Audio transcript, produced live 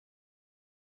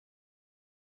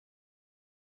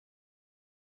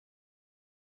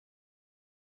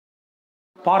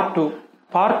Part 2.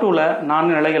 Part 2ல்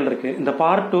 4 நிலைகள் இருக்குது. இந்த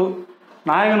பார்ட் 2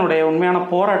 நாயகனுடைய உண்மையான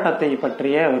போராட்டத்தை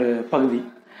பற்றிய ஒரு பகுதி.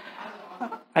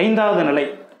 5வது நிலை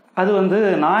அது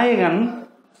நாயகன்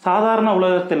சாதாரண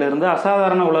உலகத்திலிருந்து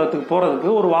அசாதாரண உலகத்துக்கு போகிறதுக்கு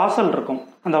ஒரு வாசல் இருக்கும்.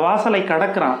 அந்த வாசலை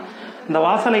கடக்கிறான். இந்த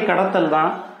வாசலை கடத்தல்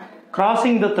தான்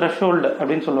கிராசிங் த த்ரெஷோல்டு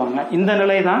அப்படின்னு சொல்லுவாங்க. இந்த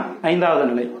நிலை தான் 5வது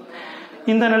நிலை.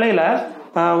 இந்த நிலையில்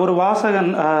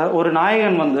ஒரு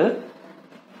நாயகன்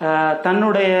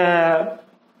தன்னுடைய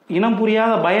இனம்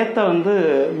புரியாத பயத்தை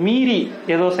மீறி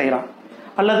ஏதோ செய்கிறான்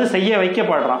அல்லது செய்ய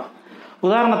வைக்கப்படுறான்.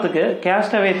 உதாரணத்துக்கு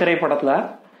கேஸ்டவே திரைப்படத்தில்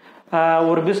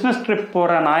ஒரு பிஸ்னஸ் ட்ரிப்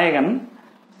போகிற நாயகன்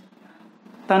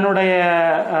தன்னுடைய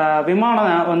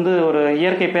விமானம் ஒரு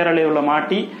இயற்கை பேரழிவில்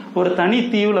மாட்டி ஒரு தனி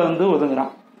தீவில்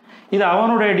ஒதுங்குறான். இது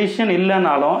அவனுடைய டிசிஷன்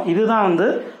இல்லைன்னாலும் இதுதான்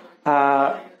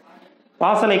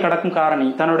வாசலை கடக்கும் காரணி.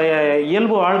 தன்னுடைய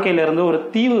இயல்பு வாழ்க்கையிலிருந்து ஒரு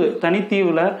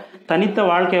தனித்தீவில் தனித்த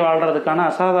வாழ்க்கை வாழ்கிறதுக்கான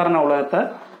அசாதாரண உலகத்தை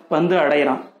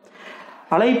அடைகிறான்.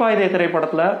 அலைப்பாய்தை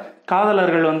திரைப்படத்தில்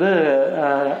காதலர்கள்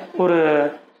ஒரு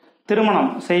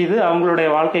திருமணம் செய்து அவங்களுடைய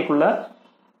வாழ்க்கைக்குள்ளே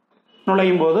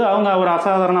நுழையும் போது அவங்க ஒரு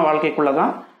அசாதாரண வாழ்க்கைக்குள்ளே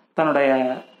தான் தன்னுடைய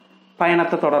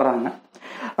பயணத்தை தொடர்றாங்க.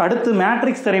 அடுத்து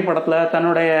மேட்ரிக்ஸ் திரைப்படத்தில்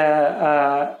தன்னுடைய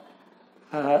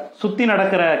சுற்றி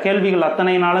நடக்கிற கேள்விகள்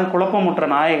அத்தனைனால குழப்பமுற்ற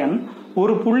நாயகன்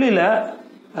ஒரு புள்ளியில்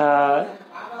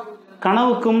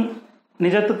கனவுக்கும்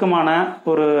நிஜத்துக்குமான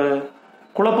ஒரு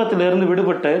குழப்பத்திலிருந்து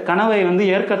விடுபட்டு கனவை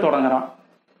ஏற்க தொடங்குறான்.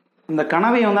 இந்த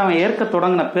கனவை அவன் ஏற்க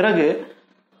தொடங்கின பிறகு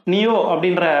நியோ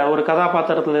அப்படின்ற ஒரு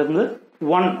கதாபாத்திரத்திலிருந்து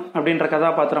ஒன் அப்படின்ற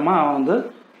கதாபாத்திரமாக அவன்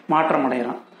மாற்றம்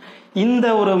அடைகிறான். இந்த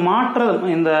ஒரு மாற்றம்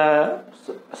இந்த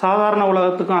சாதாரண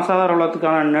உலகத்துக்கும் அசாதாரண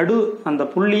உலகத்துக்கான நடு அந்த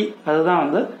புள்ளி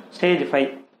அதுதான் ஸ்டேஜ்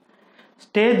 5.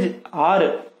 ஸ்டேஜ்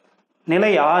 6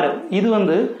 நிலை 6 இது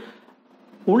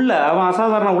அவன்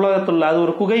அசாதாரண உலகத்துல அது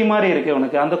ஒரு குகை மாதிரி இருக்கு.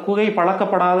 அவனுக்கு அந்த குகை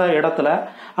பழக்கப்படாத இடத்துல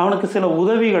அவனுக்கு சில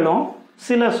உதவிகளும்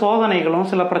சில சோதனைகளும்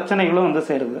சில பிரச்சனைகளும்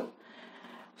சேருது.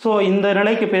 ஸோ இந்த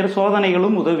நிலைக்கு பேர்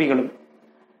சோதனைகளும் உதவிகளும்.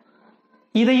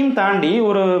 இதையும் தாண்டி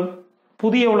ஒரு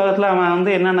புதிய உலகத்தில் அவன்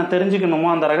என்னென்ன தெரிஞ்சுக்கணுமோ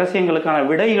அந்த ரகசியங்களுக்கான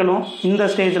விடைகளும் இந்த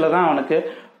ஸ்டேஜில் தான் அவனுக்கு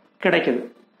கிடைக்குது.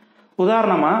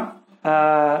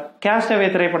 உதாரணமாக கேஸ்டவே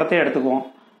திரைப்படத்தை எடுத்துக்குவோம்.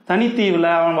 தனித்தீவில்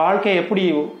அவன் வாழ்க்கையை எப்படி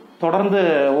தொடர்ந்து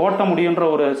ஓட்ட முடியுன்ற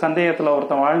ஒரு சந்தேகத்தில்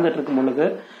ஒருத்தன் வாழ்ந்துட்டு இருக்கும் பொழுது,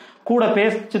 கூட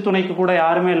பேச்சு துணைக்கு கூட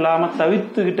யாருமே இல்லாமல்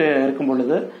தவித்துக்கிட்டு இருக்கும்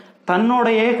பொழுது,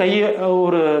 தன்னோடையே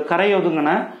ஒரு கரை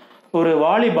ஒதுங்கின ஒரு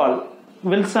வாலிபால்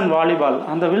வில்சன் வாலிபால்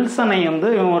அந்த வில்சனை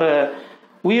இவன் ஒரு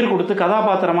உயிர் கொடுத்து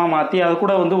கதாபாத்திரமாக மாற்றி அது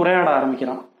கூட உரையாட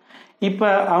ஆரம்பிக்கிறான். இப்போ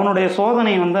அவனுடைய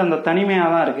சோதனை அந்த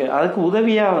தனிமையாக தான் இருக்குது. அதுக்கு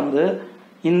உதவியாக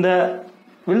இந்த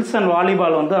வில்சன்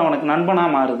வாலிபால் அவனுக்கு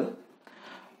நண்பனாக மாறுது.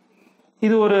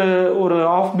 இது ஒரு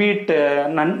ஆஃப் பீட்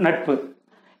நட்பு.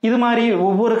 இது மாதிரி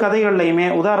ஒவ்வொரு கதைகள்லையுமே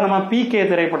உதாரணமாக PK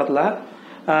திரைப்படத்தில்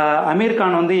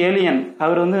அமீர்கான் ஏலியன்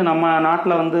அவர் நம்ம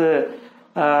நாட்டில்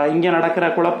இங்கே நடக்கிற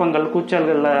குழப்பங்கள்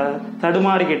கூச்சல்களில்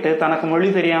தடுமாறிக்கிட்டு தனக்கு மொழி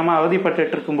தெரியாமல்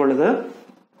அவதிப்பட்டு இருக்கும் பொழுது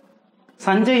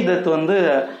சஞ்சய் தத்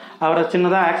அவரை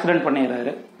சின்னதாக ஆக்சிடென்ட்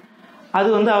பண்ணிடுறாரு. அது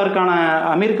அவருக்கான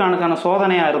அமீர்கானுக்கான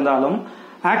சோதனையாக இருந்தாலும்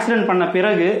ஆக்சிடென்ட் பண்ண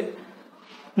பிறகு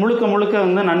முழுக்க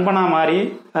முழுக்க நண்பனாக மாறி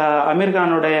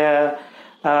அமீர்கானுடைய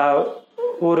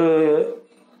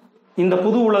இந்த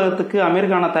புது உலகத்துக்கு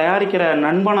அமீர்கானை தயாரிக்கிற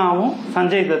நண்பனாகவும்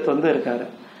சஞ்சய் தத் இருக்காரு.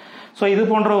 ஸோ இது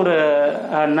போன்ற ஒரு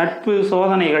நட்பு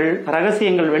சோதனைகள்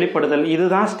ரகசியங்கள் வெளிப்படுதல்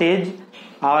இதுதான் ஸ்டேஜ்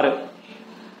 6.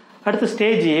 அடுத்து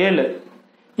ஸ்டேஜ் 7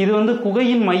 இது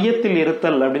குகையின் மையத்தில்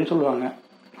இருத்தல் அப்படின்னு சொல்லுவாங்க.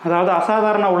 அதாவது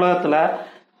அசாதாரண உலகத்தில்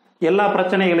எல்லா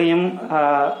பிரச்சனைகளையும்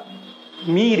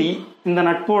மீறி இந்த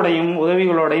நட்போடையும்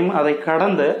உதவிகளோடையும் அதை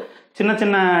கடந்து சின்ன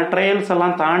சின்ன ட்ரையல்ஸ்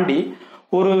எல்லாம் தாண்டி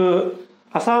ஒரு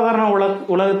அசாதாரண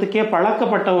உலகத்துக்கே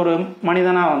பழக்கப்பட்ட ஒரு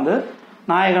மனிதனாக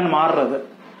நாயகன் மாறுறது.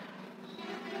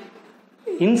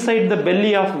 இன்சைட் த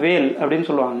பெல்லி ஆஃப் வேல் அப்படின்னு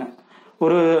சொல்லுவாங்க.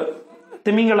 ஒரு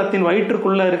திமிங்கலத்தின்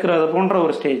வயிற்றுக்குள்ளே இருக்கிறது போன்ற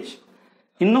ஒரு ஸ்டேஜ்.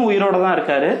 இன்னும் உயிரோடு தான்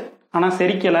இருக்கார், ஆனால்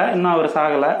செரிக்கலை, இன்னும் அவர்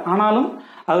சாகலை. ஆனாலும்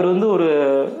அவர் ஒரு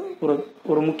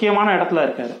ஒரு முக்கியமான இடத்துல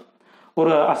இருக்கார்.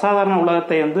 ஒரு அசாதாரண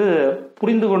உலகத்தை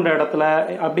புரிந்து கொண்ட இடத்துல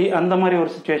அப்படி அந்த மாதிரி ஒரு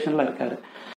சுச்சுவேஷனில் இருக்கார்.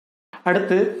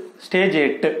 அடுத்து ஸ்டேஜ்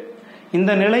 8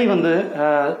 இந்த நிலை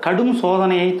கடும்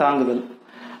சோதனையை தாங்குதல்.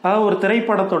 அதாவது ஒரு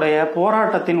திரைப்படத்துடைய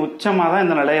போராட்டத்தின் உச்சமாக தான்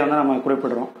இந்த நிலையை நம்ம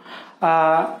குறிப்பிடுறோம்.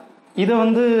 இதை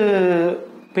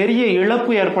பெரிய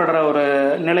இழப்பு ஏற்படுற ஒரு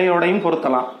நிலையோடையும்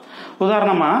பொருத்தலாம்.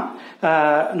 உதாரணமாக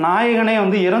நாயகனே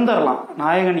இறந்துடலாம்,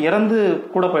 நாயகன் இறந்து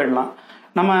கூட போயிடலாம்.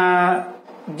 நம்ம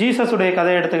ஜீசஸுடைய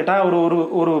கதையை எடுத்துக்கிட்டால்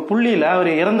ஒரு புள்ளியில் அவர்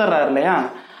இறந்துடுறாரு இல்லையா,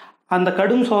 அந்த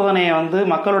கடும் சோதனையை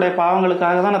மக்களுடைய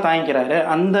பாவங்களுக்காக தானே தாங்கிக்கிறாரு.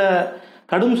 அந்த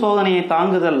கடும் சோதனையை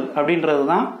தாங்குதல் அப்படின்றது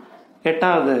தான்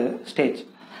 8வது ஸ்டேஜ்.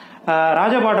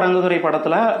 ராஜபாட் ரங்குதுரை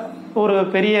படத்தில் ஒரு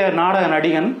பெரிய நாடக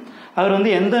நடிகன் அவர்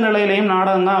வந்து எந்த நிலையிலையும்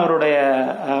நாடகம் தான் அவருடைய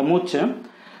மூச்சு.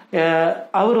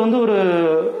 அவர் வந்து ஒரு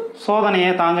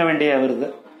சோதனையை தாங்க வேண்டிய வருது.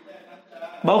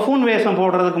 பஃபூன் வேஷம்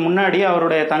போடுறதுக்கு முன்னாடி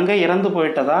அவருடைய தங்கை இறந்து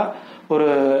போயிட்டதா ஒரு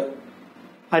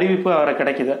அறிவிப்பு அவரை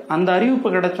கிடைக்குது. அந்த அறிவிப்பு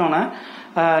கிடைச்சோன்னே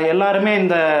எல்லாருமே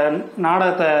இந்த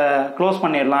நாடகத்தை க்ளோஸ்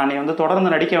பண்ணிடலாம், நீ வந்து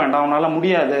தொடர்ந்து நடிக்க வேண்டாம், உன்னால்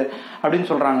முடியாது அப்படின்னு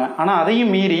சொல்கிறாங்க. ஆனால்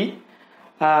அதையும் மீறி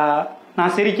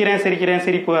நான் சிரிக்கிறேன்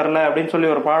சிரிப்பு வரல அப்படின்னு சொல்லி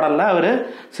ஒரு பாடலில் அவர்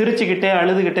சிரிச்சுக்கிட்டே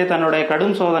அழுதுகிட்டே தன்னுடைய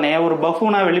கடும் சோதனையை ஒரு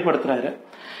பஃபூனாக வெளிப்படுத்துகிறாரு.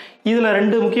 இதில்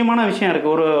ரெண்டு முக்கியமான விஷயம்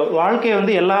இருக்குது. ஒரு வாழ்க்கையை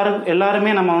வந்து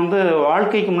எல்லாருமே நம்ம வந்து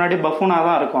வாழ்க்கைக்கு முன்னாடி பஃபூனாக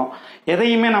தான் இருக்கோம்.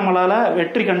 எதையுமே நம்மளால்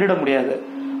வெற்றி கண்டிட முடியாது.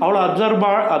 அவ்வளோ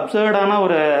அப்சர்டான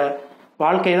ஒரு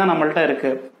வாழ்க்கை தான் நம்மள்கிட்ட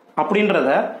இருக்குது. அப்படின்றத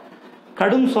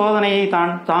கடும் சோதனையை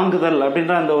தாங்குதல்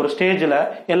அப்படின்ற அந்த ஒரு ஸ்டேஜில்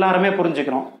எல்லாருமே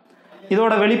புரிஞ்சுக்கிறோம்.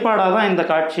 இதோட வெளிப்பாடாக தான் இந்த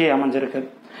காட்சி அமைஞ்சிருக்கு.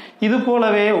 இது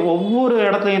போலவே ஒவ்வொரு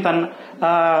இடத்துலையும்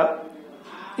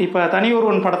இப்போ தனி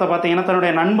ஒருவன் படத்தை பார்த்தீங்கன்னா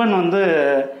தன்னுடைய நண்பன் வந்து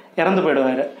இறந்து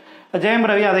போயிடுவார். ஜெயம்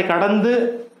ரவி அதை கடந்து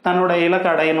தன்னுடைய இலக்கு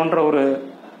அடையணுன்ற ஒரு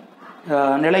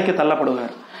நிலைக்கு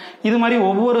தள்ளப்படுவார். இது மாதிரி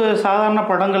ஒவ்வொரு சாதாரண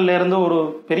படங்கள்லேருந்து ஒரு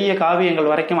பெரிய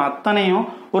காவியங்கள் வரைக்கும் அத்தனையும்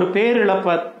ஒரு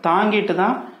பேரிழப்பை தாங்கிட்டு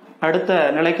தான் அடுத்த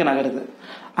நிலைக்கு நகருது.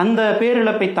 அந்த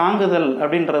பேரிழப்பை தாங்குதல்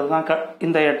அப்படின்றது தான்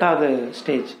இந்த 8வது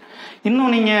ஸ்டேஜ்.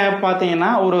 இன்னும் நீங்கள்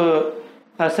பார்த்தீங்கன்னா ஒரு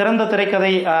சிறந்த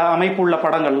திரைக்கதை அமைப்பு உள்ள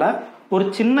படங்களில் ஒரு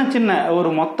சின்ன ஒரு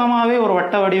மொத்தமாகவே ஒரு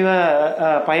வட்ட வடிவ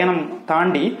பயணம்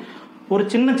தாண்டி ஒரு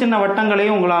சின்ன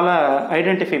வட்டங்களையும் உங்களால்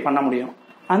ஐடென்டிஃபை பண்ண முடியும்.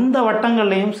 அந்த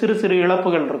வட்டங்கள்லையும் சிறு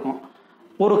இழப்புகள் இருக்கும்.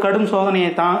 ஒரு கடும்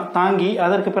சோதனையை தாங்கி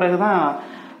அதற்கு பிறகு தான்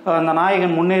அந்த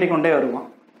நாயகன் முன்னேறி கொண்டே வருவான்.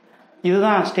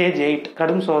 இதுதான் ஸ்டேஜ் 8,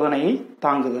 கடும் சோதனையை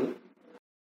தாங்குதல்.